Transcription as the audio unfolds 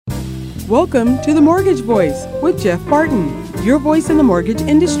Welcome to The Mortgage Voice with Jeff Barton, your voice in the mortgage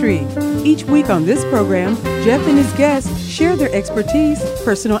industry. Each week on this program, Jeff and his guests share their expertise,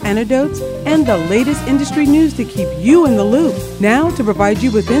 personal anecdotes, and the latest industry news to keep you in the loop. Now, to provide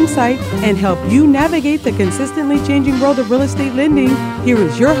you with insight and help you navigate the consistently changing world of real estate lending, here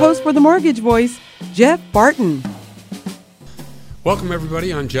is your host for The Mortgage Voice, Jeff Barton. Welcome,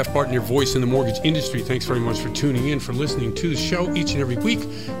 everybody. I'm Jeff Barton, your voice in the mortgage industry. Thanks very much for tuning in, for listening to the show each and every week.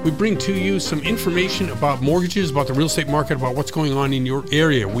 We bring to you some information about mortgages, about the real estate market, about what's going on in your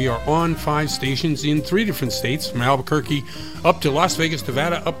area. We are on 5 stations in 3 different states, from Albuquerque up to Las Vegas,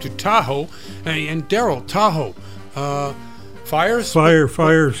 Nevada, up to Tahoe. And Daryl, Tahoe, fires? Fire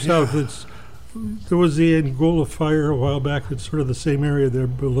south. Yeah. There was the Angola fire a while back. It's sort of the same area there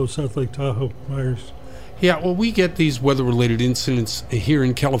below South Lake Tahoe, fires. Yeah, well, we get these weather-related incidents here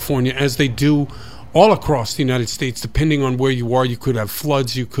in California, as they do all across the United States. Depending on where you are, you could have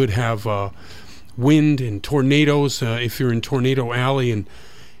floods, you could have wind and tornadoes if you're in Tornado Alley. And,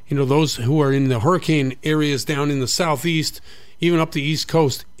 you know, those who are in the hurricane areas down in the southeast, even up the East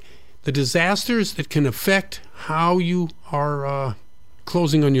Coast, the disasters that can affect how you are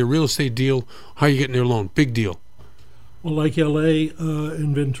closing on your real estate deal, how you getting your loan. Big deal. Well, like L.A.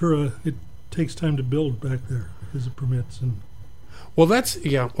 and Ventura, it takes time to build back there because of permits. Well, that's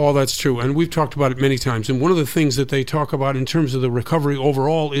true, and we've talked about it many times. And one of the things that they talk about in terms of the recovery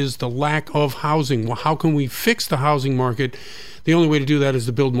overall is the lack of housing. Well, how can we fix the housing market? The only way to do that is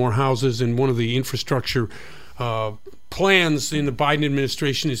to build more houses, and one of the infrastructure plans in the Biden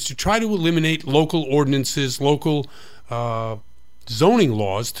administration is to try to eliminate local ordinances, local zoning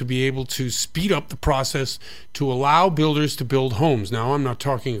laws, to be able to speed up the process to allow builders to build homes. Now, I'm not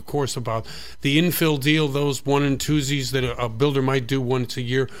talking, of course, about the infill deal, those one and twosies that a builder might do once a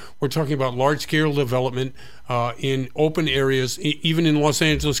year. We're talking about large-scale development in open areas, even in Los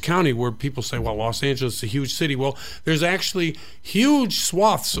Angeles County, where people say, well, Los Angeles is a huge city. Well, there's actually huge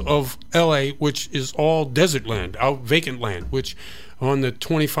swaths of L.A., which is all desert land, vacant land, which on the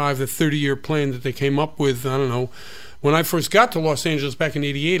 25 to 30-year plan that they came up with, I don't know, when I first got to Los Angeles back in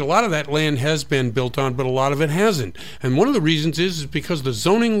 '88, a lot of that land has been built on, but a lot of it hasn't. And one of the reasons is because the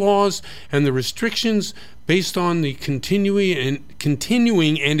zoning laws and the restrictions based on the continuing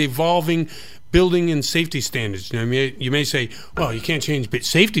and evolving building and safety standards. Now, you may say, well, you can't change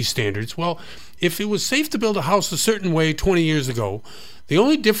safety standards. Well, if it was safe to build a house a certain way 20 years ago, the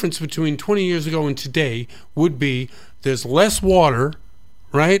only difference between 20 years ago and today would be there's less water,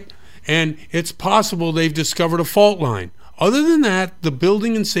 right? And it's possible they've discovered a fault line. Other than that, the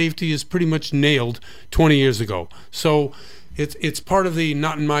building and safety is pretty much nailed 20 years ago. So it's part of the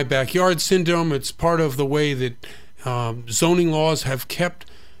not in my backyard syndrome. It's part of the way that zoning laws have kept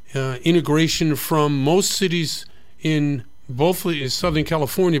integration from most cities in both Southern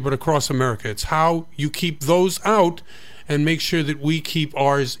California but across America. It's how you keep those out and make sure that we keep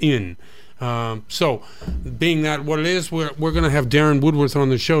ours in. So, being that what it is, we're going to have Darren Woodworth on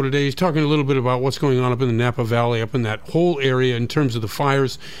the show today. He's talking a little bit about what's going on up in the Napa Valley, up in that whole area in terms of the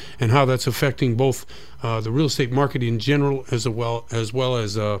fires and how that's affecting both the real estate market in general as well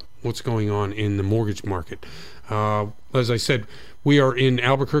as what's going on in the mortgage market. As I said, we are in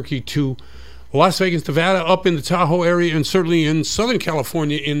Albuquerque to Las Vegas, Nevada, up in the Tahoe area, and certainly in Southern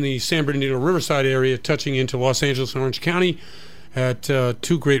California in the San Bernardino Riverside area, touching into Los Angeles and Orange County, at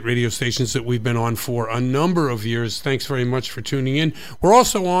 2 great radio stations that we've been on for a number of years. Thanks very much for tuning in. We're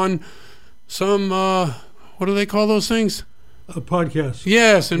also on some, what do they call those things? Podcasts.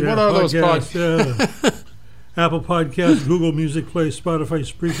 Yes, and what are those podcasts? Apple Podcasts, Google Music Play, Spotify,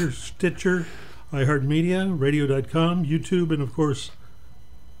 Spreaker, Stitcher, iHeartMedia, Radio.com, YouTube, and of course,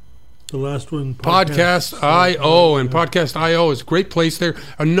 the last one, Podcast.io, and Podcast.io is a great place there.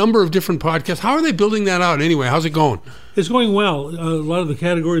 A number of different podcasts. How are they building that out anyway? How's it going? It's going well. A lot of the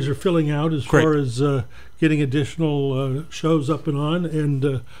categories are filling out as far as getting additional shows up and on. And,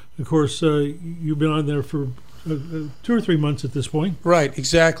 of course, you've been on there for 2 or 3 months at this point. Right,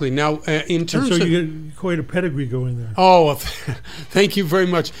 exactly. Now, in terms of... So you get quite a pedigree going there. Oh, well, thank you very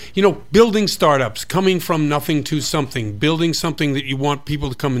much. You know, building startups, coming from nothing to something, building something that you want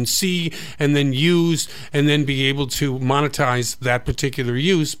people to come and see and then use and then be able to monetize that particular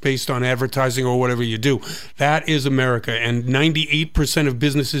use based on advertising or whatever you do. That is America, and 98% of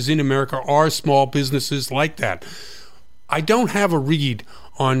businesses in America are small businesses like that. I don't have a read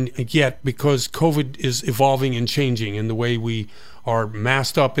on yet because COVID is evolving and changing in the way we are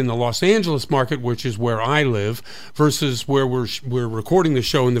masked up in the Los Angeles market, which is where I live, versus where we're recording the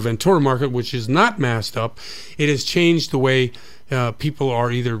show in the Ventura market, which is not masked up. It has changed the way people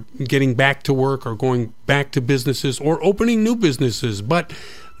are either getting back to work or going back to businesses or opening new businesses. But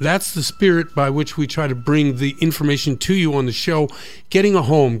that's the spirit by which we try to bring the information to you on the show. Getting a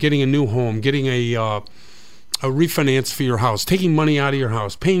home, getting a new home, getting a refinance for your house, taking money out of your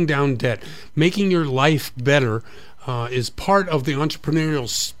house, paying down debt, making your life better is part of the entrepreneurial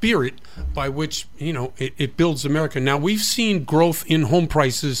spirit by which, it builds America. Now, we've seen growth in home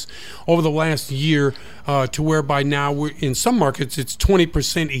prices over the last year to whereby now we're in some markets it's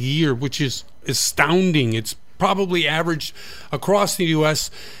 20% a year, which is astounding. It's probably averaged across the U.S.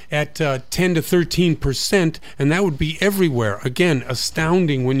 at 10 to 13%, and that would be everywhere. Again,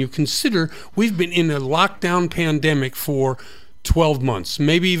 astounding when you consider we've been in a lockdown pandemic for 12 months,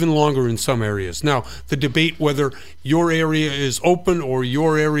 maybe even longer in some areas. Now, the debate whether your area is open or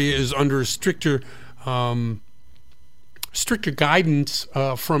your area is under stricter guidance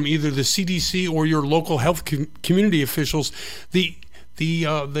from either the CDC or your local health community officials, the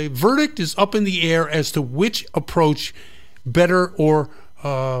verdict is up in the air as to which approach, better or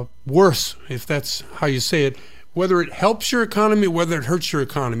worse, if that's how you say it, whether it helps your economy, whether it hurts your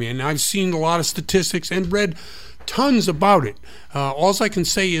economy. And I've seen a lot of statistics and read tons about it. All I can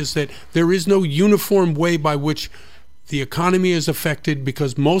say is that there is no uniform way by which the economy is affected,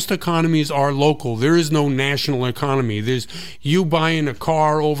 because most economies are local. There is no national economy. There's you buying a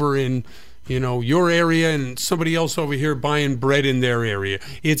car over in your area and somebody else over here buying bread in their area.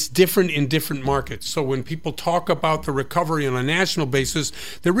 It's different in different markets. So when people talk about the recovery on a national basis,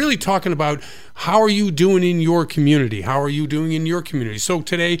 they're really talking about how are you doing in your community? How are you doing in your community? So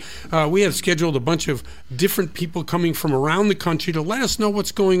today we have scheduled a bunch of different people coming from around the country to let us know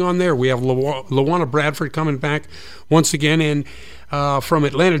what's going on there. We have Lawana Bradford coming back once again, and from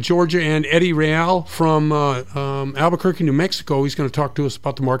Atlanta, Georgia, and Eddie Real from Albuquerque, New Mexico. He's going to talk to us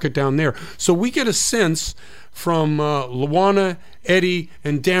about the market down there. So we get a sense from Lawana, Eddie,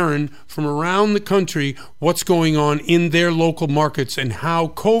 and Darren from around the country what's going on in their local markets and how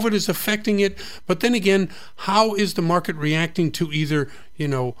COVID is affecting it. But then again, how is the market reacting to either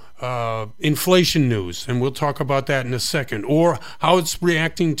inflation news, and we'll talk about that in a second, or how it's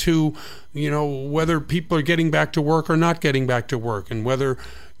reacting to whether people are getting back to work or not getting back to work, and whether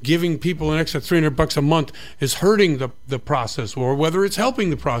giving people an extra $300 a month is hurting the process or whether it's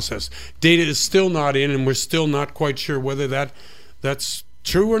helping the process. Data is still not in, and we're still not quite sure whether that's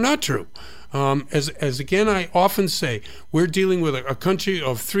true or not true. As again, I often say, we're dealing with a country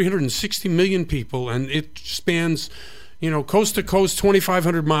of 360 million people, and it spans coast to coast,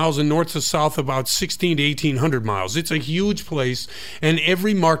 2,500 miles, and north to south, about 16 to 1,800 miles. It's a huge place, and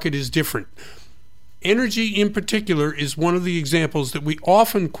every market is different. Energy, in particular, is one of the examples that we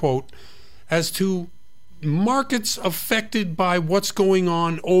often quote as to markets affected by what's going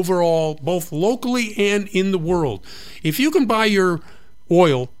on overall, both locally and in the world. If you can buy your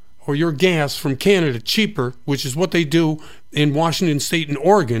oil or your gas from Canada cheaper, which is what they do in Washington State and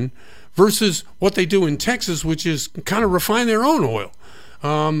Oregon, versus what they do in Texas, which is kind of refine their own oil.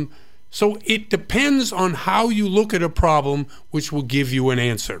 So it depends on how you look at a problem, which will give you an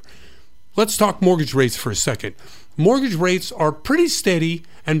answer. Let's talk mortgage rates for a second. Mortgage rates are pretty steady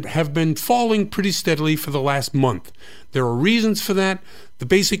and have been falling pretty steadily for the last month. There are reasons for that. The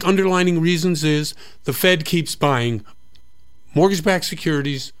basic underlying reasons is the Fed keeps buying mortgage-backed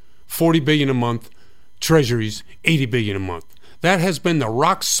securities, $40 billion a month, treasuries, $80 billion a month. That has been the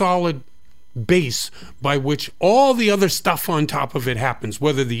rock-solid base by which all the other stuff on top of it happens,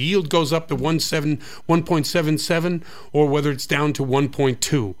 whether the yield goes up to 1.77 or whether it's down to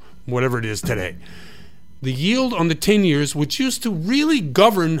 1.2, whatever it is today. The yield on the 10 years, which used to really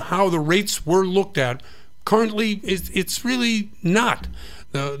govern how the rates were looked at, currently it's really not.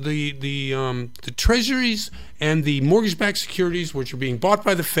 The treasuries and the mortgage-backed securities, which are being bought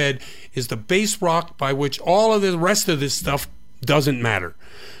by the Fed, is the base rock by which all of the rest of this stuff doesn't matter.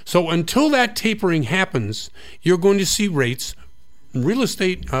 So until that tapering happens, you're going to see rates, real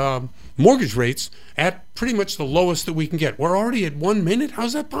estate mortgage rates, at pretty much the lowest that we can get. We're already at 1 minute?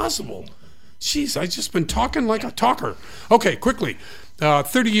 How's that possible? Jeez, I've just been talking like a talker. Okay, quickly.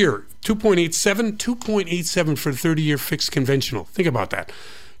 30-year, 2.87 for the 30-year fixed conventional. Think about that.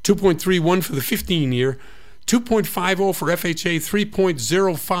 2.31 for the 15-year. 2.50 for FHA,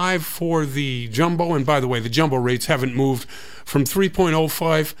 3.05 for the jumbo. And by the way, the jumbo rates haven't moved from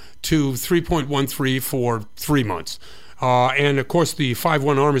 3.05 to 3.13 for 3 months. And of course, the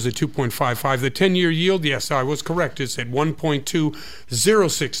 5/1 ARM is at 2.55. The 10-year yield, yes, I was correct. It's at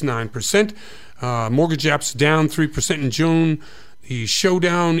 1.2069%. Mortgage apps down 3% in June. The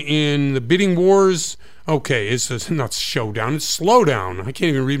showdown in the bidding wars, okay, it's not showdown, it's slowdown. I can't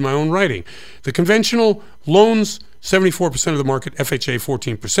even read my own writing. The conventional loans 74% of the market, FHA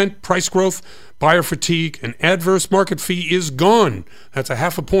 14%. Price growth, buyer fatigue, and adverse market fee is gone. That's a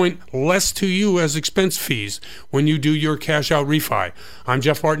half a point less to you as expense fees when you do your cash out refi. I'm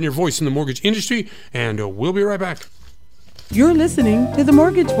Jeff Barton, your voice in the mortgage industry, and we'll be right back. You're listening to The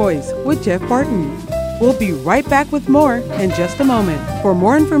Mortgage Voice with Jeff Barton. We'll be right back with more in just a moment. For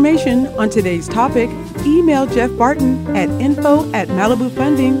more information on today's topic, email Jeff Barton at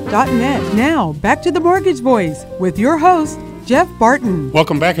info@malibufunding.net. Now, back to The Mortgage Voice with your host, Jeff Barton.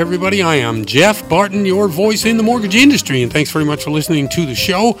 Welcome back, everybody. I am Jeff Barton, your voice in the mortgage industry, and thanks very much for listening to the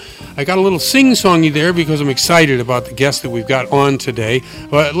show. I got a little sing-songy there because I'm excited about the guest that we've got on today.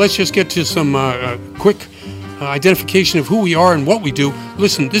 But let's just get to some quick identification of who we are and what we do.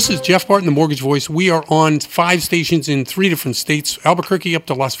 Listen, this is Jeff Barton, the Mortgage Voice. We are on 5 stations in 3 different states, Albuquerque up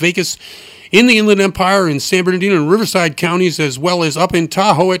to Las Vegas, in the Inland Empire, in San Bernardino and Riverside counties, as well as up in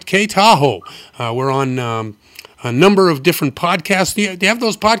Tahoe at K-Tahoe. We're on a number of different podcasts. Do you have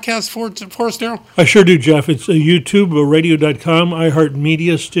those podcasts for us, Daryl? I sure do, Jeff. It's YouTube, radio.com,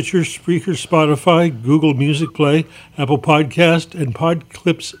 iHeartMedia, Stitcher, Spreaker, Spotify, Google Music Play, Apple Podcast, and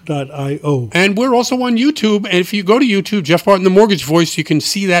Podclips.io. And we're also on YouTube. And if you go to YouTube, Jeff Barton, the Mortgage Voice, you can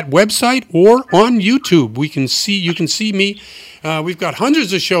see that website, or on YouTube. You can see me. We've got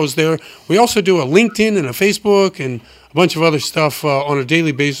hundreds of shows there. We also do a LinkedIn and a Facebook and a bunch of other stuff on a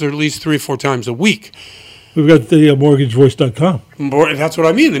daily basis, or at least 3 or 4 times a week. We've got the mortgagevoice.com. That's what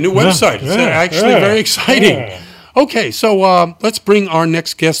I mean, the new website. It's actually very exciting. Okay, so let's bring our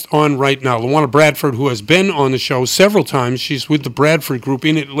next guest on right now. Luana Bradford, who has been on the show several times. She's with the Bradford Group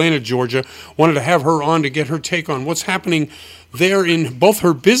in Atlanta, Georgia. Wanted to have her on to get her take on what's happening there in both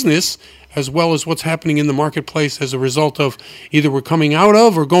her business as well as what's happening in the marketplace as a result of either we're coming out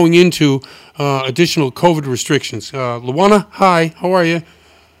of or going into additional COVID restrictions. Luana, hi, how are you?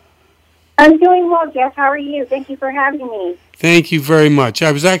 I'm doing well, Jeff. How are you? Thank you for having me. Thank you very much.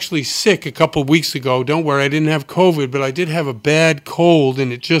 I was actually sick a couple of weeks ago. Don't worry, I didn't have COVID, but I did have a bad cold,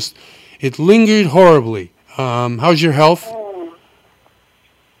 and it lingered horribly. How's your health?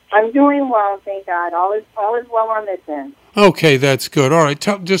 I'm doing well, thank God. All is well on this end. Okay, that's good. All right,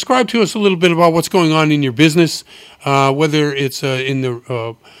 describe to us a little bit about what's going on in your business, whether it's in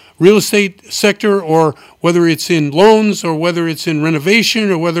the real estate sector, or whether it's in loans, or whether it's in renovation,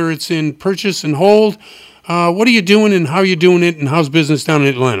 or whether it's in purchase and hold. What are you doing, and how are you doing it, and how's business down in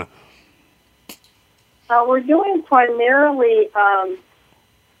Atlanta? We're doing primarily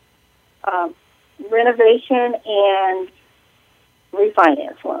renovation and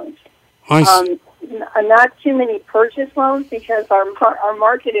refinance loans. Not too many purchase loans because our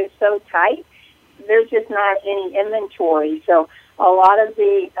market is so tight. There's just not any inventory. So a lot of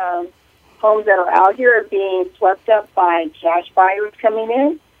the homes that are out here are being swept up by cash buyers coming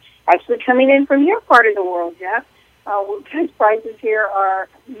in, actually coming in from your part of the world, Jeff. Because prices here are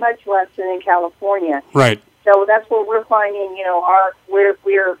much less than in California. Right. So that's what we're finding. We're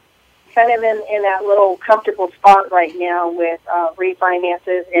kind of in that little comfortable spot right now with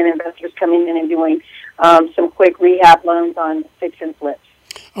refinances and investors coming in and doing some quick rehab loans on fix and flips.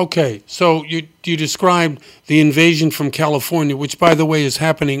 Okay, so you described the invasion from California, which, by the way, is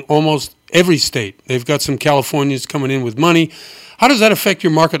happening almost every state. They've got some Californians coming in with money. How does that affect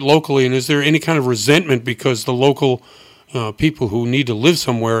your market locally, and is there any kind of resentment because the local people who need to live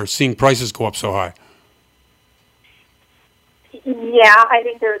somewhere are seeing prices go up so high? Yeah, I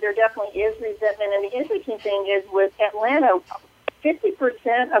think there definitely is resentment, and the interesting thing is with Atlanta,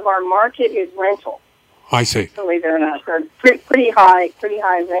 50% of our market is rental. I see. Believe it or not, so pretty high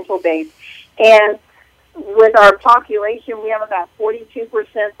rental base. And with our population, we have about 42%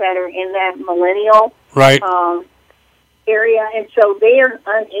 that are in that millennial area, and so they are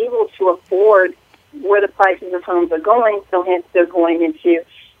unable to afford where the prices of homes are going, so hence they're going into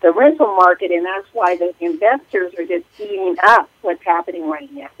the rental market, and that's why the investors are just eating up what's happening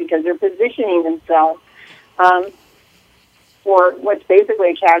right now because they're positioning themselves for what's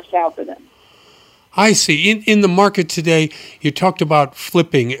basically a cash cow for them. I see. In the market today, you talked about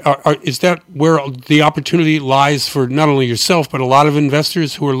flipping. Is that where the opportunity lies for not only yourself, but a lot of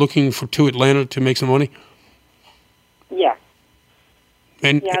investors who are looking to Atlanta to make some money? Yes.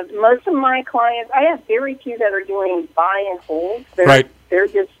 And most of my clients, I have very few that are doing buy and hold. Right. They're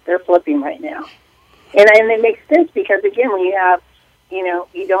flipping right now. And it makes sense because, again, when you have,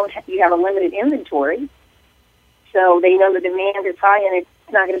 you have a limited inventory, so they know the demand is high and it's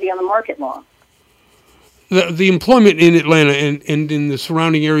not going to be on the market long. The employment in Atlanta and in the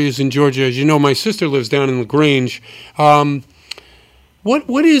surrounding areas in Georgia, as you know, my sister lives down in LaGrange.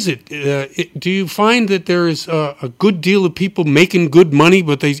 What is it? Do you find that there is a good deal of people making good money,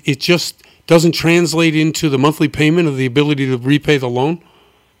 but it just doesn't translate into the monthly payment of the ability to repay the loan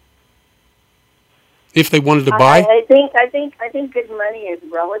if they wanted to buy? I think good money is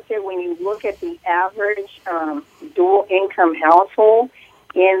relative when you look at the average dual income household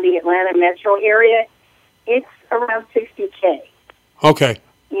in the Atlanta metro area. It's around $60K. Okay.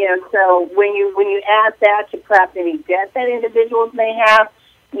 So when you add that to perhaps any debt that individuals may have,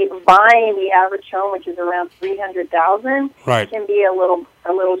 buying the average home, which is around $300,000, right, can be a little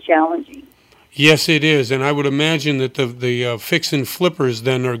challenging. Yes, it is, and I would imagine that the fix and flippers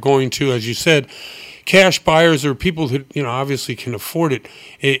then are going to, as you said, cash buyers or people who obviously can afford it.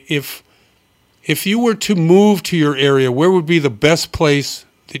 If you were to move to your area, where would be the best place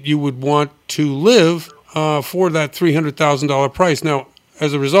that you would want to live for that $300,000 price? Now,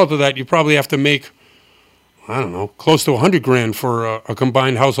 as a result of that, you probably have to make, I don't know, close to $100,000 for a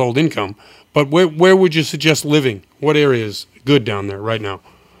combined household income. But where would you suggest living? What area is good down there right now?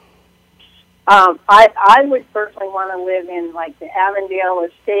 I would personally want to live in like the Avondale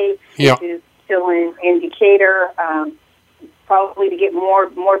Estate, which is still in Decatur. Probably to get more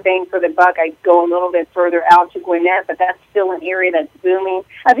bang for the buck, I'd go a little bit further out to Gwinnett, but that's still an area that's booming.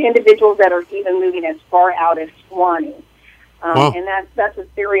 I have individuals that are even moving as far out as Swanee. And that's a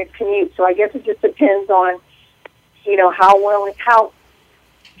serious commute. So I guess it just depends on, how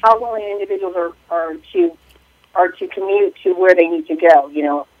willing individuals are to commute to where they need to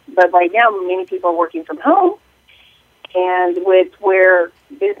go. But right now, many people are working from home, and with where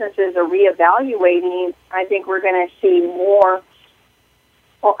businesses are reevaluating, I think we're going to see more.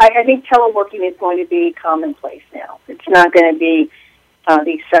 Well, I think teleworking is going to be commonplace now. It's not going to be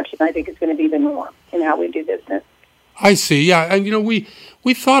the exception. I think it's going to be the norm in how we do business. I see. Yeah, and we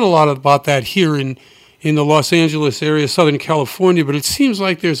thought a lot about that here in the Los Angeles area, Southern California, but it seems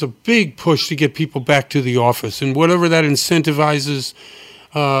like there's a big push to get people back to the office, and whatever that incentivizes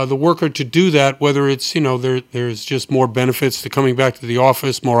the worker to do that, whether it's there's just more benefits to coming back to the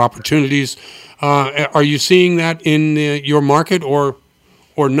office, more opportunities. Are you seeing that in your market or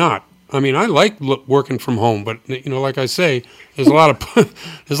not? I mean, I like working from home, but like I say, there's a lot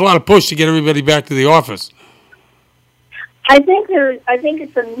of push to get everybody back to the office. I think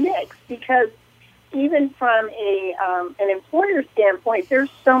it's a mix, because even from an employer standpoint, there's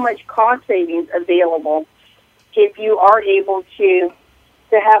so much cost savings available if you are able to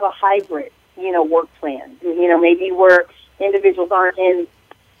have a hybrid, work plan. Maybe where individuals aren't in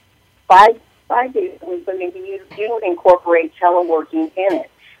five days a week, but maybe you do incorporate teleworking in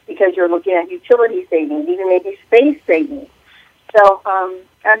it because you're looking at utility savings, even maybe space savings. So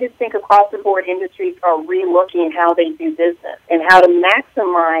I just think across the board, industries are relooking how they do business and how to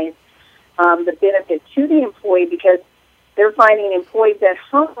maximize the benefit to the employee, because they're finding employees at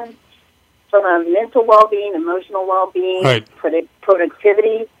home from mental well-being, emotional well-being, right,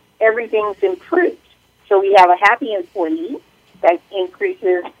 productivity, everything's improved. So we have a happy employee that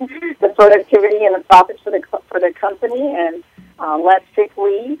increases the productivity and the profits for the company, and less sick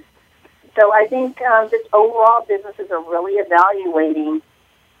leave. So I think just overall businesses are really evaluating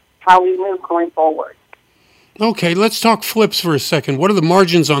how we move going forward. Okay, let's talk flips for a second. What are the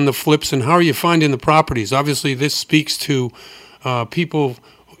margins on the flips, and how are you finding the properties? Obviously, this speaks to people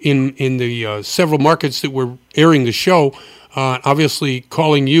in the several markets that we're airing the show, obviously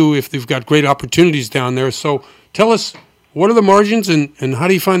calling you if they've got great opportunities down there. So tell us, what are the margins, and how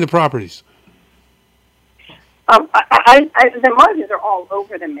do you find the properties? The margins are all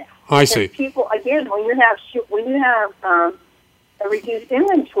over the map. I see. People, again, when you have a reduced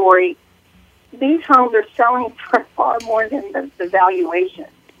inventory, these homes are selling for far more than the valuation.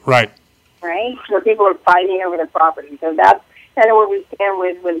 Right. Right? So people are fighting over the property. So that's kind of where we stand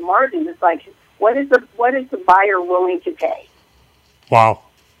with margins. It's like, what is the buyer willing to pay? Wow.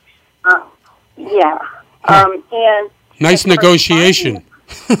 Yeah. And nice negotiation.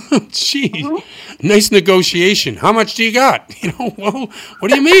 Gee, nice negotiation. How much do you got? Well, what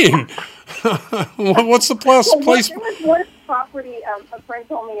do you mean? What's the place? There was one property a friend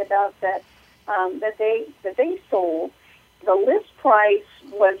told me about that they sold. The list price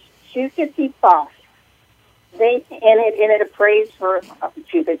was $255. It appraised for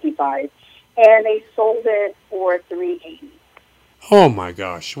 $255, and they sold it for $380. Oh my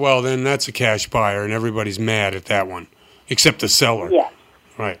gosh! Well, then that's a cash buyer, and everybody's mad at that one, except the seller. Yeah.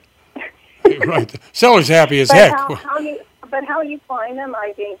 Right. Right. The seller's happy as heck. How you find them?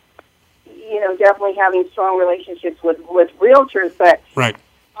 I think definitely having strong relationships with realtors, but right.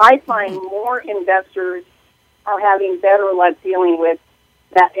 I find more investors are having better luck dealing with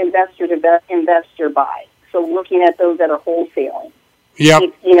that investor buy. So looking at those that are wholesaling. Yeah.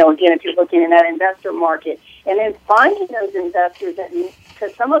 Again, if you're looking in that investor market, and then finding those investors that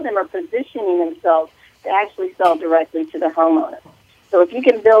because some of them are positioning themselves to actually sell directly to the homeowner. So if you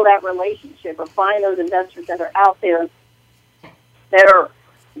can build that relationship or find those investors that are out there that are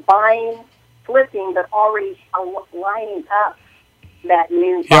buying, flipping, but already lining up that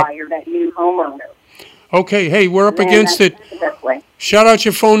new buyer, that new homeowner. Okay, hey, we're up against it. Shout out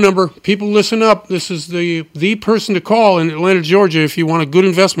your phone number. People, listen up. This is the person to call in Atlanta, Georgia, if you want a good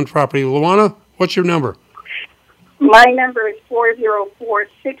investment property. Luana, what's your number? My number is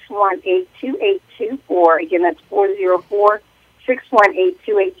 404-618-2824. Again, that's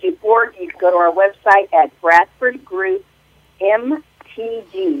 404-618-2824. You can go to our website at Bradford Group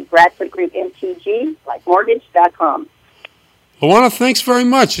MTG, Bradford Group MTG, like mortgage.com. Luana, thanks very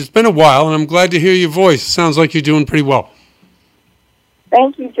much. It's been a while, and I'm glad to hear your voice. It sounds like you're doing pretty well.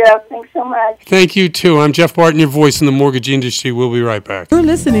 Thank you, Jeff. Thanks so much. Thank you, too. I'm Jeff Barton, your voice in the mortgage industry. We'll be right back. You're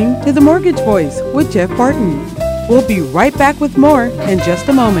listening to The Mortgage Voice with Jeff Barton. We'll be right back with more in just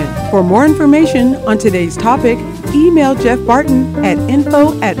a moment. For more information on today's topic, email Jeff Barton at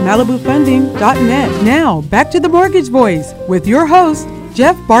info@malibufunding.net. Now, back to The Mortgage Voice with your host,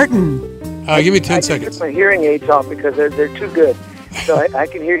 Jeff Barton. Give me 10 seconds. I took my hearing aids off because they're too good. So I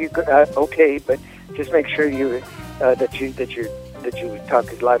can hear you okay, but just make sure that you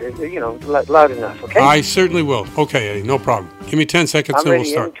talk as loud loud enough. Okay. I certainly will. Okay, Eddie, no problem. Give me 10 seconds and we'll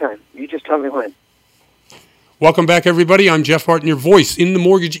start. I'm ready anytime. You just tell me when. Welcome back, everybody. I'm Jeff Barton, your voice in the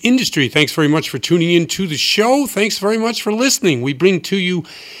mortgage industry. Thanks very much for tuning in to the show. Thanks very much for listening. We bring to you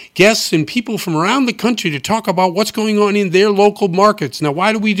guests and people from around the country to talk about what's going on in their local markets. Now,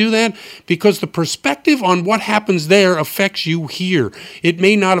 why do we do that? Because the perspective on what happens there affects you here. It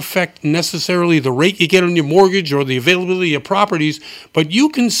may not affect necessarily the rate you get on your mortgage or the availability of properties, but you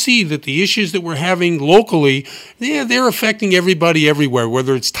can see that the issues that we're having locally, they're affecting everybody everywhere,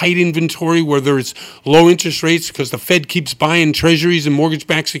 whether it's tight inventory, whether it's low interest rates because the Fed keeps buying treasuries and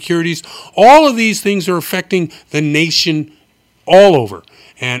mortgage-backed securities. All of these things are affecting the nation all over.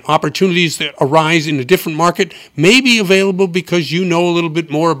 And opportunities that arise in a different market may be available because you know a little bit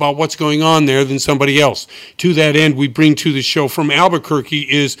more about what's going on there than somebody else. To that end, we bring to the show from Albuquerque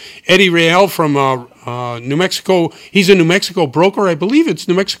is Eddie Real from New Mexico. He's a New Mexico broker. I believe it's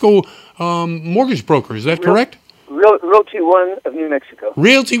New Mexico mortgage broker. Is that correct? Realty One of New Mexico.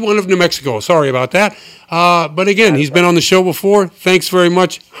 Realty One of New Mexico. Sorry about that. But again, he's been on the show before. Thanks very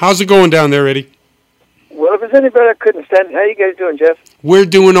much. How's it going down there, Eddie? Well, if it's any better, I couldn't stand it. How you guys doing, Jeff? We're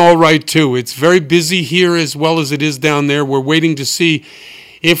doing all right, too. It's very busy here as well as it is down there. We're waiting to see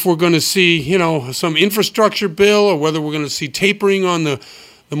if we're going to see, some infrastructure bill or whether we're going to see tapering on the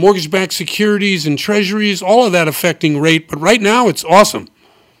mortgage-backed securities and treasuries, all of that affecting rate. But right now, it's awesome.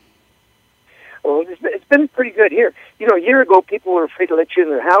 Well, it's been pretty good here. A year ago, people were afraid to let you in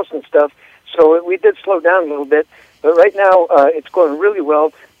their house and stuff, so we did slow down a little bit. But right now, it's going really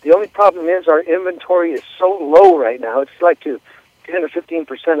well. The only problem is our inventory is so low right now. It's like 10 or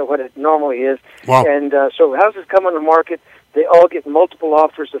 15% of what it normally is. Wow. And so houses come on the market, they all get multiple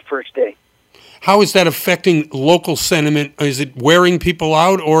offers the first day. How is that affecting local sentiment? Is it wearing people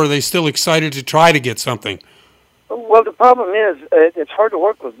out, or are they still excited to try to get something? Well, the problem is it's hard to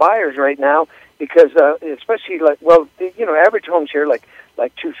work with buyers right now because especially average homes here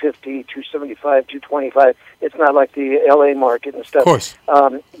like 250, 275, 225. It's not like the LA market and stuff. Of course.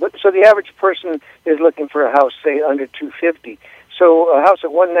 So the average person is looking for a house, say, under 250. So a house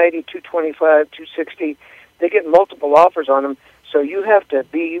at 190, 225, 260, they get multiple offers on them. So you have to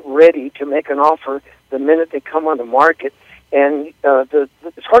be ready to make an offer the minute they come on the market. And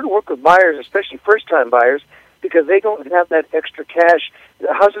it's hard to work with buyers, especially first-time buyers, because they don't have that extra cash.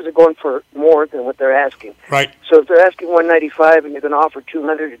 The houses are going for more than what they're asking. Right. So if they're asking $195 and you're going to offer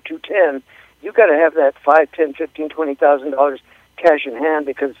 $200 or $210, you've got to have that $5,000, $10,000, $15,000, $20,000 cash in hand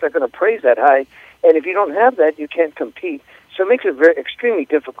because they're going to appraise that high. And if you don't have that, you can't compete. So it makes it extremely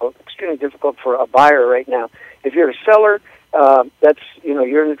difficult for a buyer right now. If you're a seller,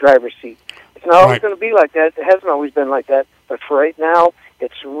 you're in the driver's seat. It's not always going to be like that. It hasn't always been like that. But for right now,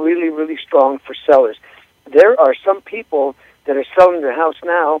 it's really, really strong for sellers. There are some people that are selling their house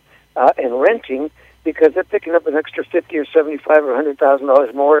now and renting because they're picking up an extra $50 or $75 or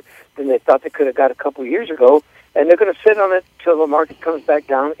 $100,000 more than they thought they could have got a couple of years ago, and they're going to sit on it till the market comes back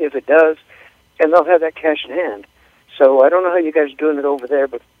down, if it does, and they'll have that cash in hand. So I don't know how you guys are doing it over there,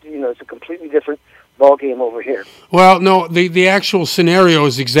 but it's a completely different ball game over here. Well, no, the actual scenario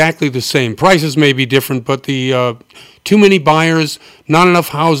is exactly the same. Prices may be different, but the too many buyers, not enough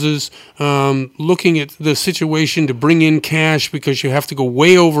houses, looking at the situation to bring in cash because you have to go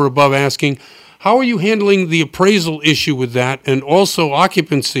way over above asking. How are you handling the appraisal issue with that, and also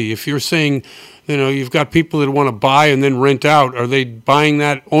occupancy? If you're saying You've got people that want to buy and then rent out. Are they buying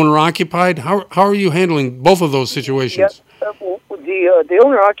that owner-occupied? How are you handling both of those situations? Yeah, the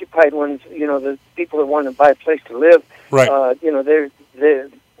owner-occupied ones, the people that want to buy a place to live, right.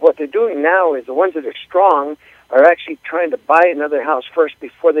 What they're doing now is the ones that are strong are actually trying to buy another house first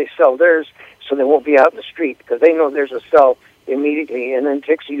before they sell theirs, so they won't be out in the street, because they know there's a sell immediately, and then it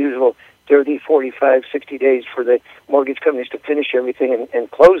takes the usual 30, 45, 60 days for the mortgage companies to finish everything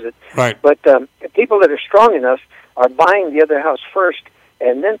and close it. Right. But the people that are strong enough are buying the other house first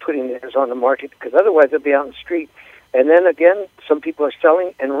and then putting theirs on the market, because otherwise they'll be out in the street. And then again, some people are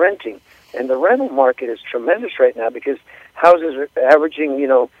selling and renting. And the rental market is tremendous right now, because houses are averaging,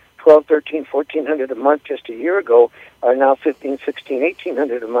 $1,200, $1,300, $1,400 a month just a year ago are now $1,500, $1,600,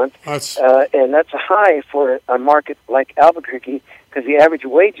 $1,800 a month. And that's a high for a market like Albuquerque, because the average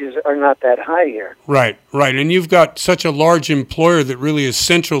wages are not that high here. Right. And you've got such a large employer that really is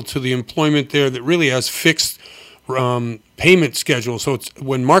central to the employment there, that really has fixed payment schedule. So it's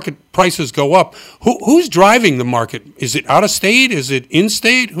when market prices go up, who's driving the market? Is it out of state? Is it in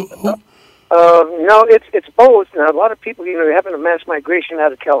state? No, it's both. Now, a lot of people, are having a mass migration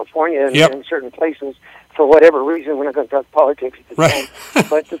out of California and in certain places for whatever reason. We're not going to talk politics at this time.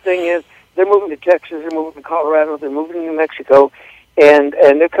 But the thing is, they're moving to Texas, they're moving to Colorado, they're moving to New Mexico, and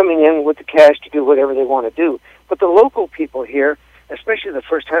they're coming in with the cash to do whatever they want to do. But the local people here, especially the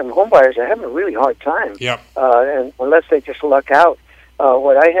first-time homebuyers, are having a really hard time. And unless they just luck out.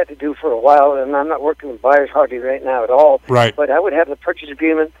 What I had to do for a while, and I'm not working with buyers hardly right now at all, but I would have the purchase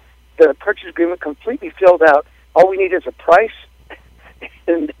agreement completely filled out. All we need is a price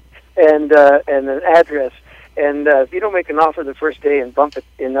and an address. And if you don't make an offer the first day and bump it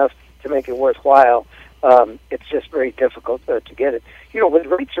enough to make it worthwhile, it's just very difficult to get it. With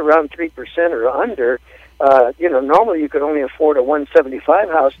rates around 3% or under, normally you could only afford a 175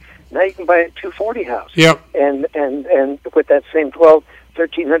 house. Now you can buy a 240 house. Yep. And with that same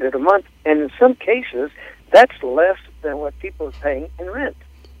 $1,300 a month, and in some cases, that's less than what people are paying in rent.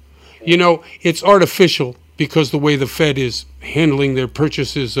 It's artificial because the way the Fed is handling their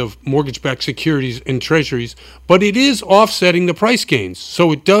purchases of mortgage-backed securities and treasuries, but it is offsetting the price gains.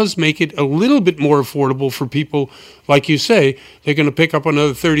 So it does make it a little bit more affordable for people, like you say, they're going to pick up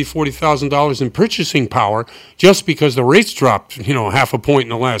another $30,000, $40,000 in purchasing power just because the rates dropped, half a point in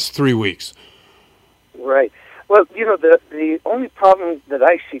the last 3 weeks. Right. Well, the only problem that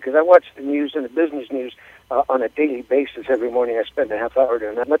I see, because I watch the news and the business news on a daily basis every morning, I spend a half hour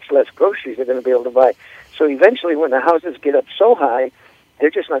doing that, much less groceries they're going to be able to buy. So eventually when the houses get up so high, they're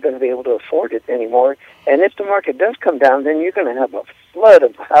just not going to be able to afford it anymore. And if the market does come down, then you're going to have a flood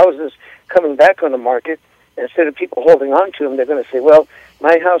of houses coming back on the market. Instead of people holding on to them, they're going to say, well,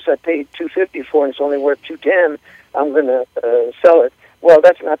 my house I paid $250 for and it's only worth $210. I'm going to sell it. Well,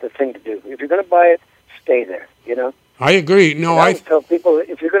 that's not the thing to do. If you're going to buy it, stay there, I agree. No, I tell people,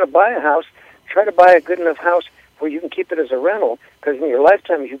 if you're going to buy a house, try to buy a good enough house where you can keep it as a rental, because in your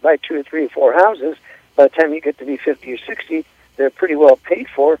lifetime, if you buy 2 or 3 or 4 houses, by the time you get to be 50 or 60, they're pretty well paid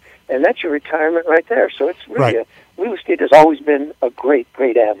for, and that's your retirement right there. So it's really real estate has always been a great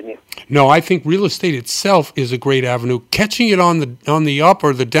avenue. No, I think real estate itself is a great avenue. Catching it on the up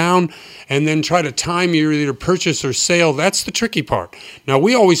or the down, and then try to time your either purchase or sale, that's the tricky part. Now,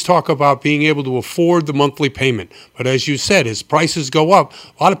 we always talk about being able to afford the monthly payment, but as you said, as prices go up,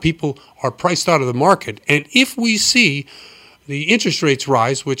 a lot of people are priced out of the market. And if we see the interest rates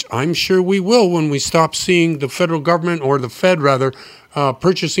rise, which I'm sure we will when we stop seeing the federal government, or the Fed rather,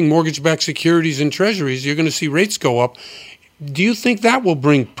 purchasing mortgage-backed securities and treasuries, you're going to see rates go up. Do you think that will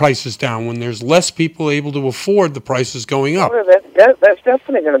bring prices down when there's less people able to afford the prices going up? Well, that's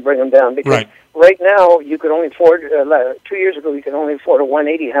definitely going to bring them down, because right now you could only afford, 2 years ago you could only afford a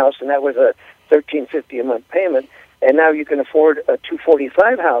 180 house, and that was a $1,350 a month payment, and now you can afford a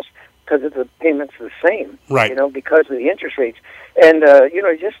 245 house because the payment's the same, because of the interest rates. And,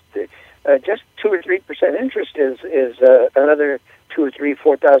 just 2 or 3% interest is another $2,000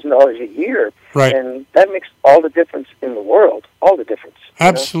 or $4,000 a year, and that makes all the difference in the world. All the difference.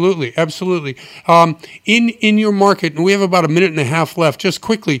 Absolutely. In your market, and we have about a minute and a half left. Just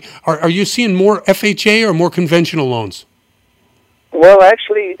quickly, are you seeing more FHA or more conventional loans? Well,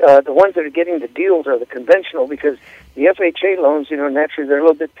 actually, the ones that are getting the deals are the conventional, because the FHA loans, naturally they're a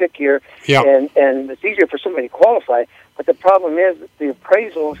little bit pickier, and it's easier for somebody to qualify. But the problem is that the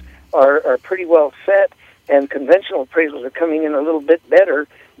appraisals are pretty well set, and conventional appraisals are coming in a little bit better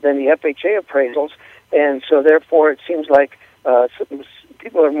than the FHA appraisals, and so therefore it seems like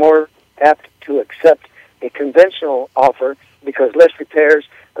people are more apt to accept a conventional offer because less repairs,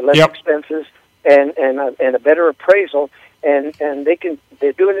 less expenses, and a better appraisal, and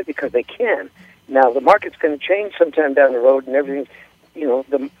they're doing it because they can. Now, the market's going to change sometime down the road, and everything's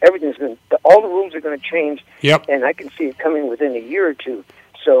everything's going. All the rules are going to change. Yep. And I can see it coming within a year or two.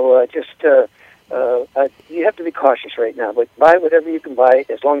 So you have to be cautious right now. But buy whatever you can buy,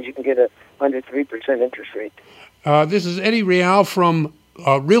 as long as you can get a under 3% interest rate. This is Eddie Real from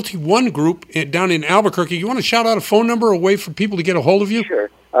Realty One Group down in Albuquerque. You want to shout out a phone number, a way for people to get a hold of you? Sure.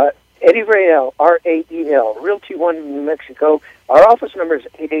 Eddie Rael, R-A-E-L, Realty One in New Mexico. Our office number is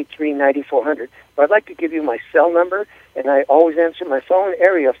 883-9400. But I'd like to give you my cell number, and I always answer my phone,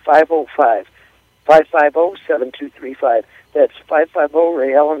 area 505-550-7235. That's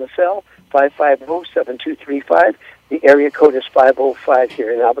 550-RAEL on the cell, 550-7235. The area code is 505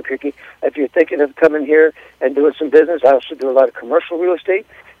 here in Albuquerque. If you're thinking of coming here and doing some business, I also do a lot of commercial real estate.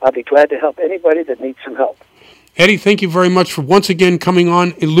 I'll be glad to help anybody that needs some help. Eddie, thank you very much for once again coming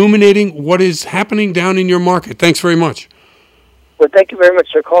on, illuminating what is happening down in your market. Thanks very much. Well, thank you very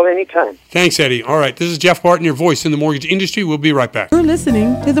much, sir. Call anytime. Thanks, Eddie. All right, this is Jeff Barton, your voice in the mortgage industry. We'll be right back. You're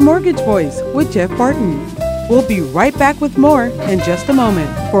listening to The Mortgage Voice with Jeff Barton. We'll be right back with more in just a moment.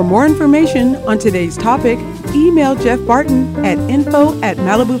 For more information on today's topic, email Jeff Barton at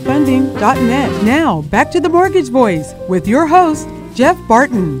info@malibufunding.net. Now, back to The Mortgage Voice with your host, Jeff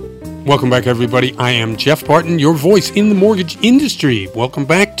Barton. Welcome back, everybody. I am Jeff Barton, your voice in the mortgage industry. Welcome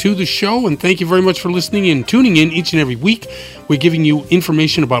back to the show, and thank you very much for listening and tuning in each and every week. We're giving you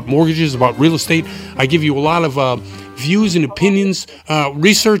information about mortgages, about real estate. I give you a lot of views and opinions,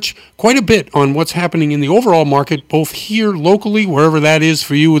 research quite a bit on what's happening in the overall market, both here locally, wherever that is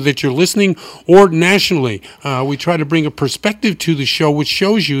for you that you're listening, or nationally. We try to bring a perspective to the show which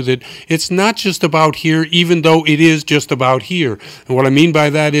shows you that it's not just about here, even though it is just about here. And what I mean by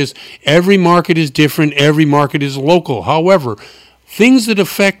that is every market is different, every market is local. However, things that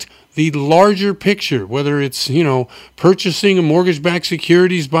affect the larger picture, whether it's, purchasing a mortgage-backed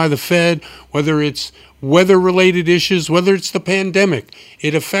securities by the Fed, whether it's weather-related issues, whether it's the pandemic,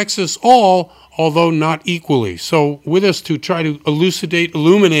 it affects us all, although not equally. So with us to try to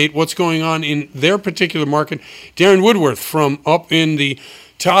illuminate what's going on in their particular market, Darren Woodworth from up in the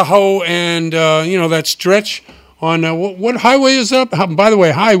Tahoe and, that stretch on, what highway is up? By the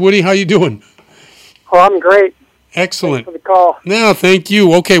way, hi, Woody, how you doing? Oh, I'm great. Excellent. Thanks for the call. No, thank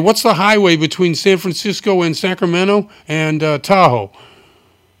you. Okay, what's the highway between San Francisco and Sacramento and Tahoe?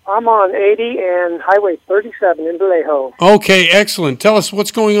 I'm on 80 and Highway 37 in Vallejo. Okay, excellent. Tell us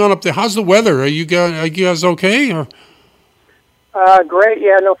what's going on up there. How's the weather? Are you guys okay? Or? Great.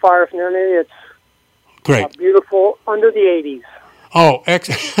 Yeah, no fires near me. It's great. Beautiful under the 80s. Oh,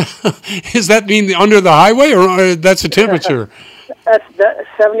 does that mean under the highway, or that's the temperature? That's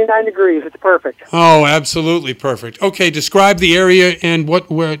 79 degrees. It's perfect. Oh, absolutely perfect. Okay, describe the area and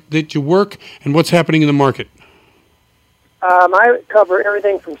where that you work and what's happening in the market. I cover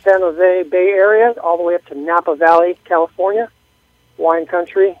everything from San Jose Bay Area all the way up to Napa Valley, California, wine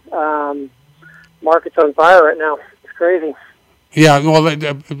country. Market's on fire right now. It's crazy. Yeah, well,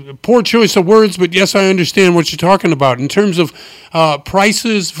 poor choice of words, but yes, I understand what you're talking about. In terms of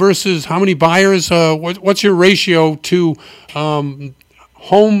prices versus how many buyers, what's your ratio to homes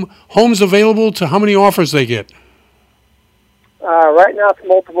available to how many offers they get? Right now, it's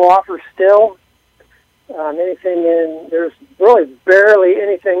multiple offers still. There's really barely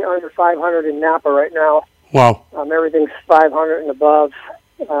anything under 500 in Napa right now. Wow. Everything's 500 and above.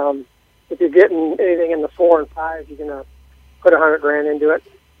 If you're getting anything in the 4 and 5, you're gonna put $100,000 into it.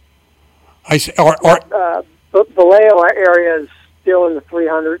 I see. Vallejo area is still in the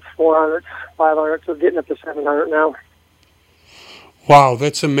 300s, 400s, 500s. So getting up to 700 now. Wow,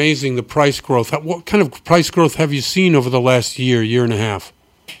 that's amazing. The price growth. What kind of price growth have you seen over the last year and a half?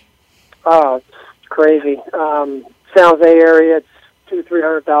 Oh, it's crazy. San Jose area, it's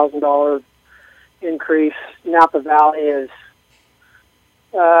 $200,000-$300,000 increase. Napa Valley is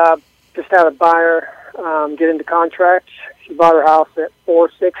just had a buyer get into contract. She bought her house at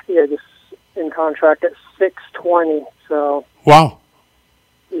 $460. I just in contract at $620. So wow.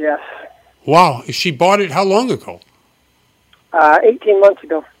 Yes. Wow. She bought it how long ago? 18 months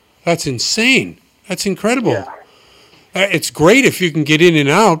ago. That's insane. That's incredible. Yeah. It's great if you can get in and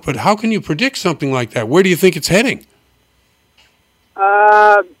out, but how can you predict something like that? Where do you think it's heading?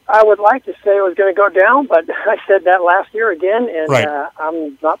 I would like to say it was going to go down, but I said that last year again, and right.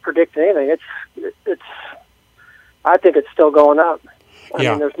 I'm not predicting anything. I think it's still going up. I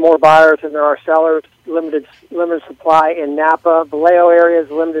mean, there's more buyers than there are sellers. Limited supply in Napa. Vallejo area is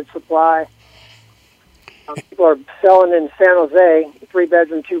limited supply. People are selling in San Jose,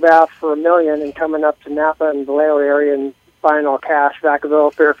 3-bedroom, 2-bath for $1 million, and coming up to Napa and Vallejo area and buying all cash,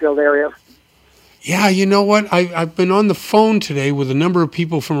 Vacaville, Fairfield area. Yeah, you know what? I've been on the phone today with a number of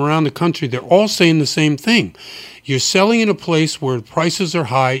people from around the country. They're all saying the same thing. You're selling in a place where prices are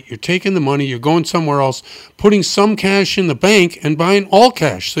high. You're taking the money. You're going somewhere else, putting some cash in the bank and buying all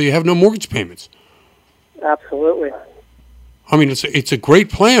cash so you have no mortgage payments. Absolutely. I mean, it's a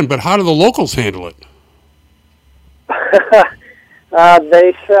great plan, but how do the locals handle it?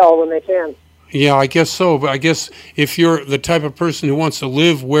 They sell when they can. Yeah, I guess so. But I guess if you're the type of person who wants to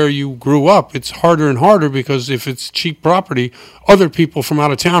live where you grew up, it's harder and harder because if it's cheap property, other people from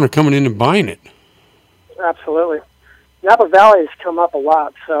out of town are coming in and buying it. Absolutely. Napa Valley has come up a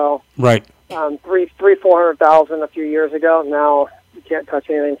lot. So right, 400,000 a few years ago. Now you can't touch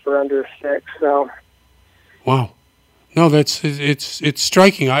anything for under 6. So. Wow. No, it's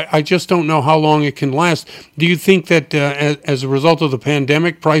striking. I just don't know how long it can last. Do you think that as a result of the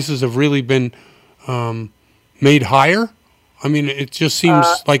pandemic, prices have really been made higher? I mean, it just seems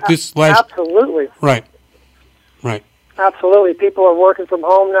like this last... Absolutely. Right. Absolutely. People are working from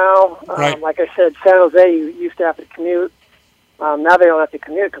home now. Right. Like I said, San Jose, you used to have to commute. Now they don't have to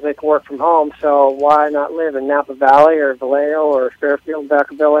commute because they can work from home, so why not live in Napa Valley or Vallejo or Fairfield,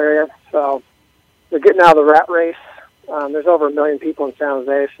 Vacaville area? So they're getting out of the rat race. There's over 1 million people in San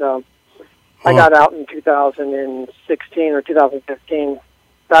Jose, so I got out in 2016 or 2015.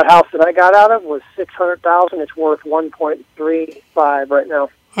 That house that I got out of was $600,000. It's worth $1.35 right now.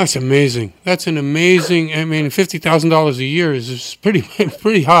 That's amazing. That's an amazing. I mean, $50,000 a year is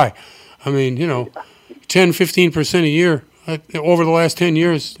pretty high. I mean, 10-15% a year over the last 10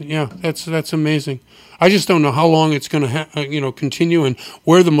 years. Yeah, that's amazing. I just don't know how long it's going to continue and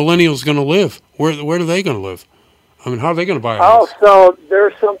where the millennials going to live. Where are they going to live? I mean, how are they going to buy a house? So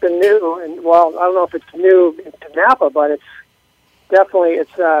there's something new, and well, I don't know if it's new to Napa, but it's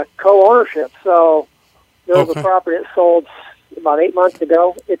co-ownership. So there was a property that sold about 8 months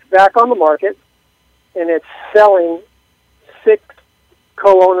ago. It's back on the market, and it's selling 6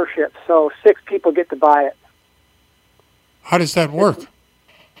 co-ownership. So 6 people get to buy it. How does that work?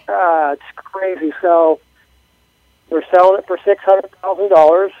 It's crazy. So they're selling it for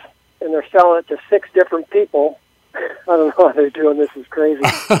 $600,000, and they're selling it to 6 different people. I don't know how they're doing this. Is crazy.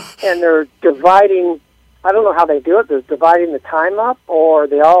 And they're dividing, I don't know how they do it. They're dividing the time up, or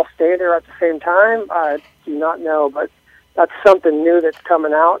they all stay there at the same time. I do not know, but that's something new that's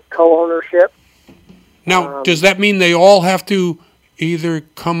coming out, co-ownership. Now, does that mean they all have to either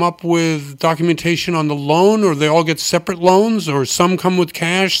come up with documentation on the loan, or they all get separate loans, or some come with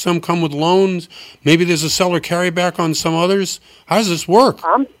cash, some come with loans? Maybe there's a seller carryback on some others. How does this work?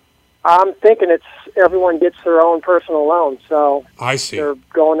 I'm thinking everyone gets their own personal loan. So I see. They're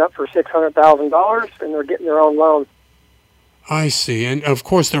going up for $600,000, and they're getting their own loan. I see. And, of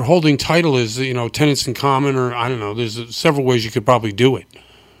course, their holding title is, tenants in common, or I don't know. There's several ways you could probably do it.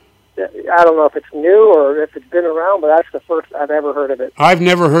 I don't know if it's new or if it's been around, but that's the first I've ever heard of it. I've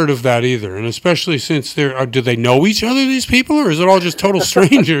never heard of that either, and especially since do they know each other, these people, or is it all just total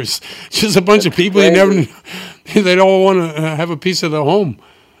strangers? Just a bunch of people they don't want to have a piece of the home.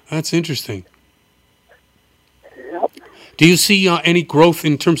 That's interesting. Yep. Do you see any growth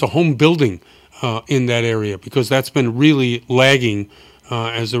in terms of home building in that area? Because that's been really lagging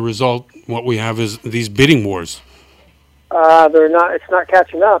as a result. What we have is these bidding wars. It's not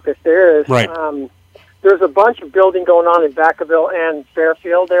catching up. If there is, right. There's a bunch of building going on in Vacaville and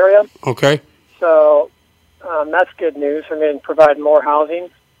Fairfield area. Okay. So that's good news. I mean, provide more housing,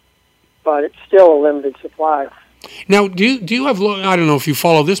 but it's still a limited supply. Now, do you have, I don't know if you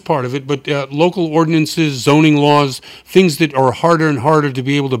follow this part of it, but local ordinances, zoning laws, things that are harder and harder to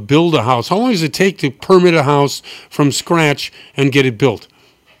be able to build a house? How long does it take to permit a house from scratch and get it built?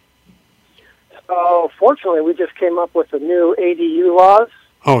 So, fortunately, we just came up with the new ADU laws.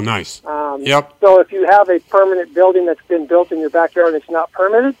 Oh, nice. Yep. So if you have a permanent building that's been built in your backyard and it's not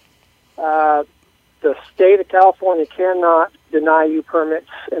permitted, the state of California cannot deny you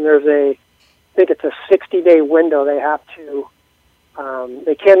permits, and I think it's a 60-day window they have to,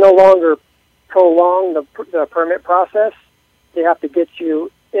 they can no longer prolong the permit process. They have to get you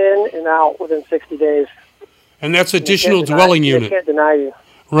in and out within 60 days. And that's additional dwelling unit. They can't deny you.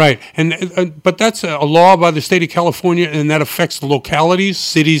 Right, but that's a law by the state of California, and that affects the localities,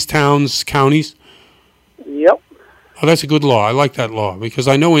 cities, towns, counties? Yep. Oh, that's a good law. I like that law, because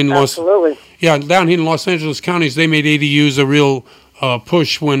I know Absolutely. Down here in Los Angeles counties, they made ADUs a real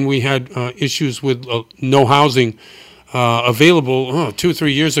push when we had issues with no housing available 2 or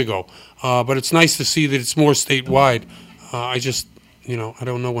 3 years ago. But it's nice to see that it's more statewide. I just, I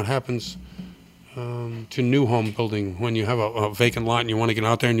don't know what happens to new home building when you have a vacant lot and you want to get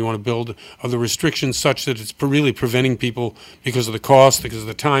out there and you want to build? Are the restrictions such that it's really preventing people because of the cost, because of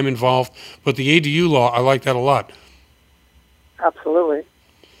the time involved? But the ADU law, I like that a lot. Absolutely.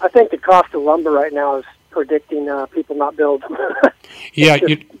 I think the cost of lumber right now is predicting people not build. Yeah,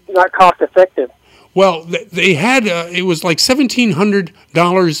 not cost effective. Well, they had it was like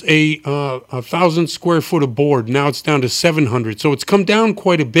 $1,700 a 1,000 square foot of board. Now it's down to $700, so it's come down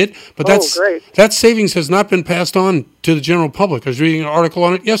quite a bit. But that savings has not been passed on to the general public. I was reading an article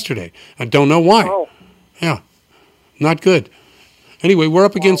on it yesterday. I don't know why. Oh. Yeah, not good. Anyway, we're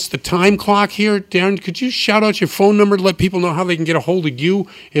up against the time clock here. Darren, could you shout out your phone number to let people know how they can get a hold of you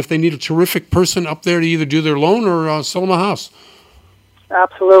if they need a terrific person up there to either do their loan or sell them a house?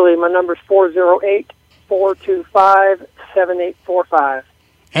 Absolutely. My number is 408-425-7845.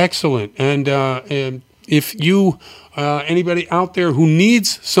 Excellent. And if you, anybody out there who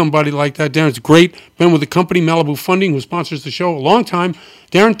needs somebody like that, Darren's great. Been with the company Malibu Funding, who sponsors the show a long time.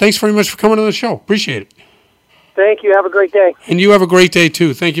 Darren, thanks very much for coming on the show. Appreciate it. Thank you. Have a great day. And you have a great day,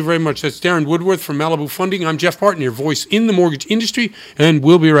 too. Thank you very much. That's Darren Woodworth from Malibu Funding. I'm Jeff Barton, your voice in the mortgage industry, and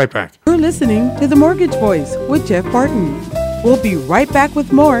we'll be right back. You're listening to The Mortgage Voice with Jeff Barton. We'll be right back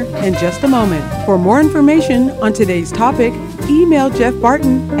with more in just a moment. For more information on today's topic, email Jeff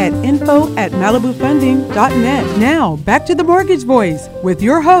Barton at info@malibufunding.net. Now, back to The Mortgage Voice with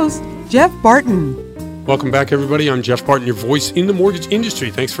your host, Jeff Barton. Welcome back, everybody. I'm Jeff Barton, your voice in the mortgage industry.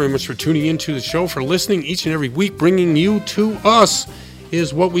 Thanks very much for tuning into the show, for listening each and every week. Bringing you to us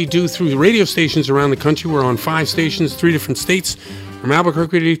is what we do through the radio stations around the country. We're on 5 stations, 3 different states, from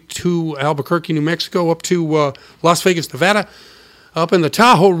Albuquerque to Albuquerque, New Mexico, up to Las Vegas, Nevada, up in the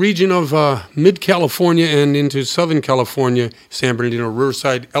Tahoe region of mid-California and into Southern California, San Bernardino,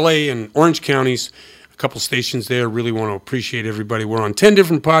 Riverside, LA, and Orange counties. A couple stations there. Really want to appreciate everybody. We're on 10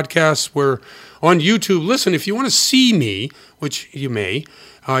 different podcasts. We're on YouTube. Listen, if you want to see me, which you may,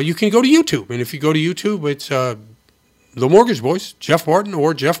 you can go to YouTube. And if you go to YouTube, it's The Mortgage Voice, Jeff Barton,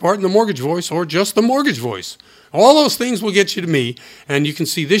 or Jeff Barton, The Mortgage Voice, or just The Mortgage Voice. All those things will get you to me, and you can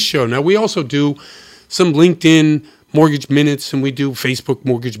see this show. Now, we also do some LinkedIn Mortgage Minutes, and we do Facebook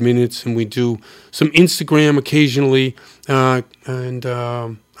Mortgage Minutes, and we do some Instagram occasionally, and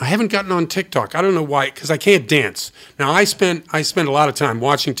I haven't gotten on TikTok. I don't know why, because I can't dance. Now, I spend a lot of time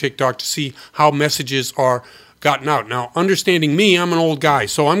watching TikTok to see how messages are gotten out. Now, understanding me, I'm an old guy,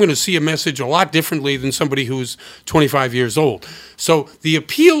 so I'm going to see a message a lot differently than somebody who's 25 years old. So the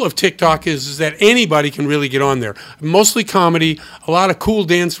appeal of TikTok is that anybody can really get on there. Mostly comedy, a lot of cool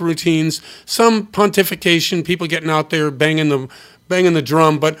dance routines, some pontification, people getting out there banging the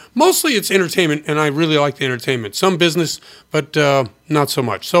drum, but mostly it's entertainment, and I really like the entertainment. Some business, but not so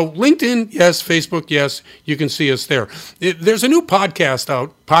much. So LinkedIn, yes. Facebook, yes. You can see us there. There's a new podcast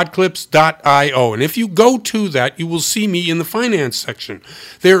out, podclips.io, and if you go to that, you will see me in the finance section.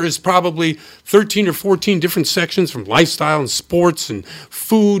 There is probably 13 or 14 different sections, from lifestyle and sports and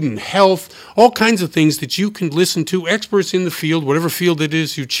food and health, all kinds of things that you can listen to, experts in the field, whatever field it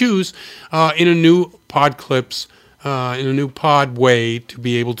is you choose, in a new Podclips in a new pod way to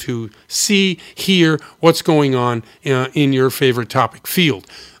be able to see, hear what's going on in your favorite topic field.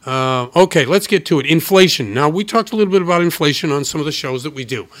 Okay, let's get to it. Inflation. Now, we talked a little bit about inflation on some of the shows that we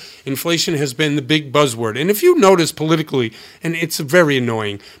do. Inflation has been the big buzzword. And if you notice politically, and it's very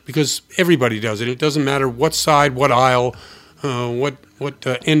annoying because everybody does it. It doesn't matter what side, what aisle, what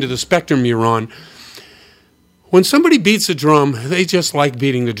end of the spectrum you're on. When somebody beats a drum, they just like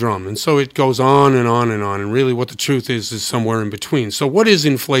beating the drum. And so it goes on and on and on. And really what the truth is somewhere in between. So what is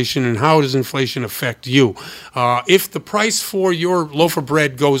inflation and how does inflation affect you? If the price for your loaf of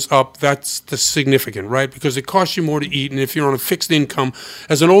bread goes up, that's significant, right? Because it costs you more to eat. And if you're on a fixed income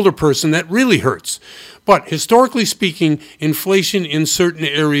as an older person, that really hurts. But historically speaking, inflation in certain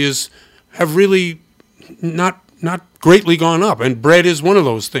areas have really not greatly gone up, and bread is one of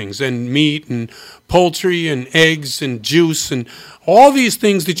those things, and meat and poultry and eggs and juice and all these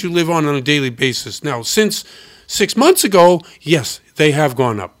things that you live on a daily basis. Now, since 6 months ago, yes, they have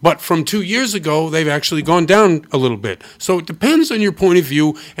gone up, but from 2 years ago, they've actually gone down a little bit. So it depends on your point of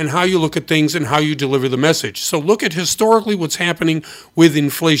view and how you look at things and how you deliver the message. So look at historically what's happening with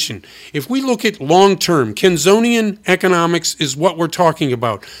inflation. If we look at long-term, Keynesonian economics is what we're talking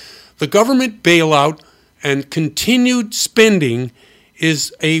about. The government bailout and continued spending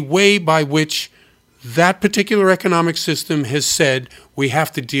is a way by which that particular economic system has said we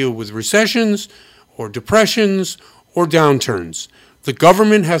have to deal with recessions or depressions or downturns. the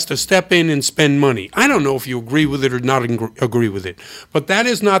government has to step in and spend money. I don't know if you agree with it or not agree with it, but that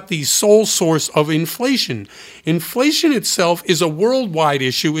is not the sole source of inflation. Inflation itself is a worldwide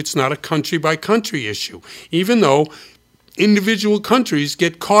issue. It's not a country-by-country issue, even though individual countries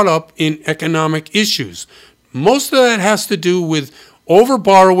get caught up in economic issues. Most of that has to do with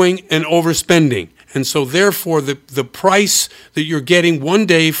over-borrowing and overspending. And so therefore, the price that you're getting one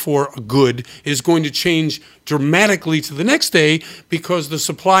day for a good is going to change dramatically to the next day because the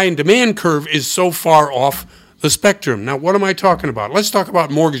supply and demand curve is so far off the spectrum. Now, what am I talking about? Let's talk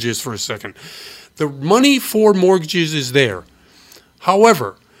about mortgages for a second. The money for mortgages is there.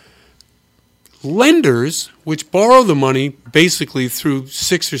 However, lenders, which borrow the money basically through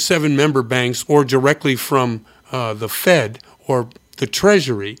 6 or 7 member banks or directly from the Fed or the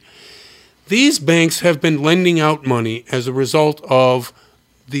Treasury, these banks have been lending out money as a result of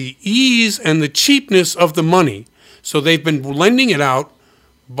the ease and the cheapness of the money. So they've been lending it out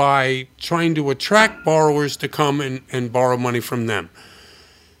by trying to attract borrowers to come and borrow money from them.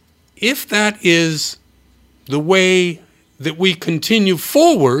 If that is the way that we continue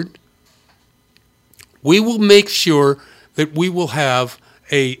forward, we will make sure that we will have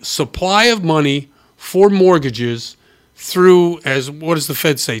a supply of money for mortgages through, as what does the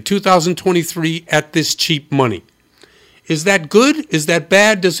Fed say, 2023 at this cheap money. Is that good? Is that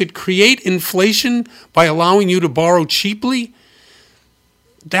bad? Does it create inflation by allowing you to borrow cheaply?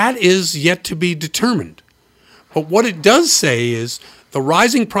 That is yet to be determined. But what it does say is the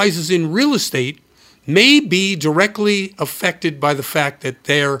rising prices in real estate may be directly affected by the fact that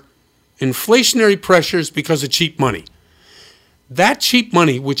they're inflationary pressures because of cheap money. That cheap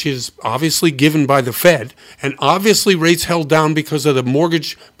money, which is obviously given by the Fed, and obviously rates held down because of the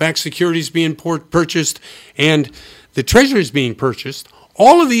mortgage-backed securities being purchased and the treasuries being purchased,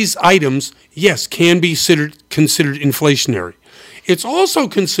 all of these items, yes, can be considered inflationary. It's also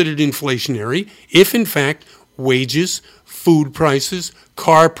considered inflationary if, in fact, wages, food prices,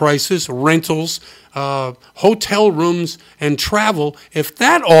 car prices, rentals, hotel rooms, and travel, if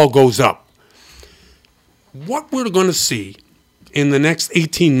that all goes up. What we're going to see in the next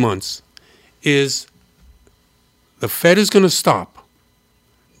 18 months is the Fed is going to stop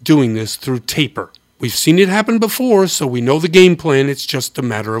doing this through taper. We've seen it happen before, so we know the game plan. It's just a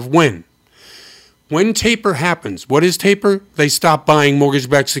matter of when. When taper happens, what is taper? They stop buying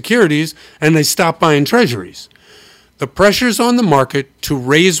mortgage-backed securities and they stop buying treasuries. The pressures on the market to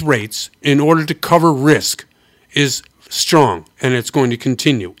raise rates in order to cover risk is strong, and it's going to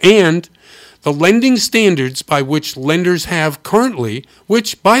continue. And the lending standards by which lenders have currently,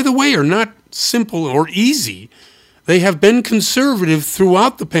 which, by the way, are not simple or easy, they have been conservative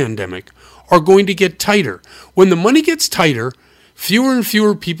throughout the pandemic, are going to get tighter. When the money gets tighter, fewer and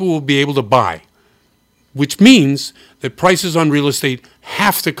fewer people will be able to buy, which means that prices on real estate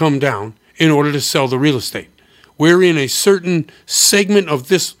have to come down in order to sell the real estate. We're in a certain segment of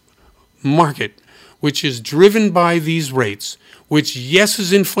this market which is driven by these rates, which, yes,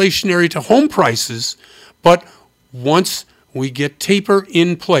 is inflationary to home prices, but once we get taper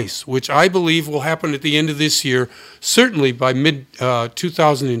in place, which I believe will happen at the end of this year, certainly by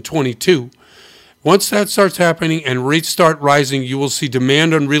mid-2022, once that starts happening and rates start rising, you will see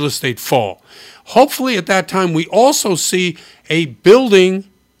demand on real estate fall. Hopefully at that time we also see a building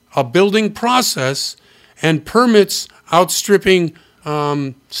process and permits outstripping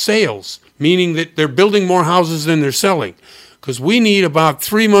sales, meaning that they're building more houses than they're selling. Because we need about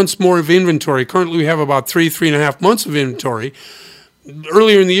 3 months more of inventory. Currently we have about 3.5 months of inventory.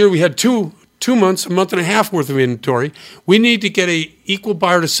 Earlier in the year we had two months, a month and a half worth of inventory. We need to get a equal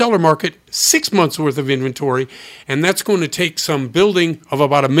buyer to seller market, 6 months worth of inventory, and that's going to take some building of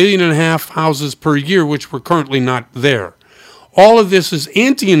about 1.5 million houses per year, which we're currently not there. All of this is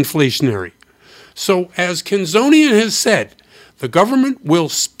anti-inflationary. So as Kenzonian has said, the government will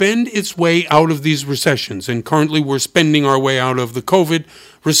spend its way out of these recessions, and currently we're spending our way out of the COVID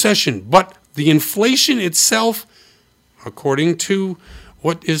recession. But the inflation itself, according to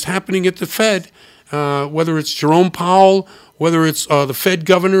what is happening at the Fed, whether it's Jerome Powell, whether it's the Fed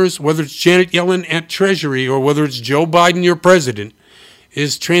governors, whether it's Janet Yellen at Treasury, or whether it's Joe Biden, your president,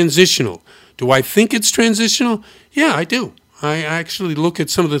 is transitional. Do I think it's transitional? Yeah, I do. I actually look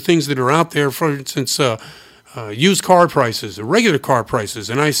at some of the things that are out there, for instance, used car prices, regular car prices,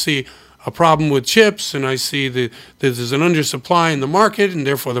 and I see a problem with chips, and I see that there's an undersupply in the market, and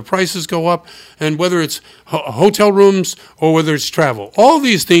therefore the prices go up, and whether it's hotel rooms or whether it's travel. All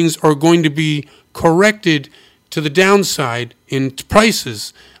these things are going to be corrected to the downside in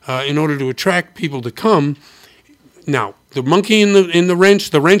prices in order to attract people to come. Now, the monkey in the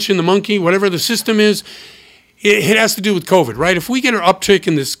wrench in the monkey, whatever the system is, it has to do with COVID, right? If we get an uptick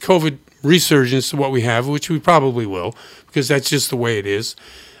in this COVID resurgence to what we have, which we probably will, because that's just the way it is,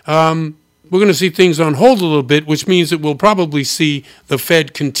 we're going to see things on hold a little bit, which means that we'll probably see the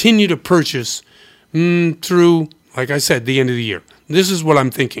Fed continue to purchase through, like I said, the end of the year. This is what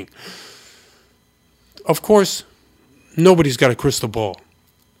I'm thinking. Of course, nobody's got a crystal ball.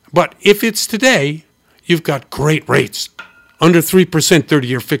 But if it's today, you've got great rates. Under 3%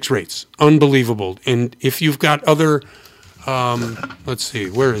 30-year fixed rates. Unbelievable. And if you've got other, let's see,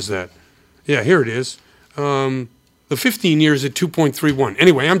 where is that? Yeah, here it is. The 15 years at 2.31.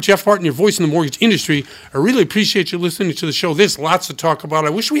 Anyway, I'm Jeff Barton, your voice in the mortgage industry. I really appreciate you listening to the show. There's lots to talk about. I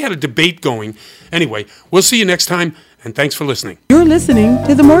wish we had a debate going. Anyway, we'll see you next time, and thanks for listening. You're listening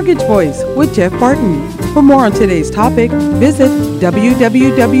to The Mortgage Voice with Jeff Barton. For more on today's topic, visit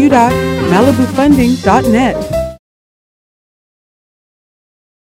www.malibufunding.net.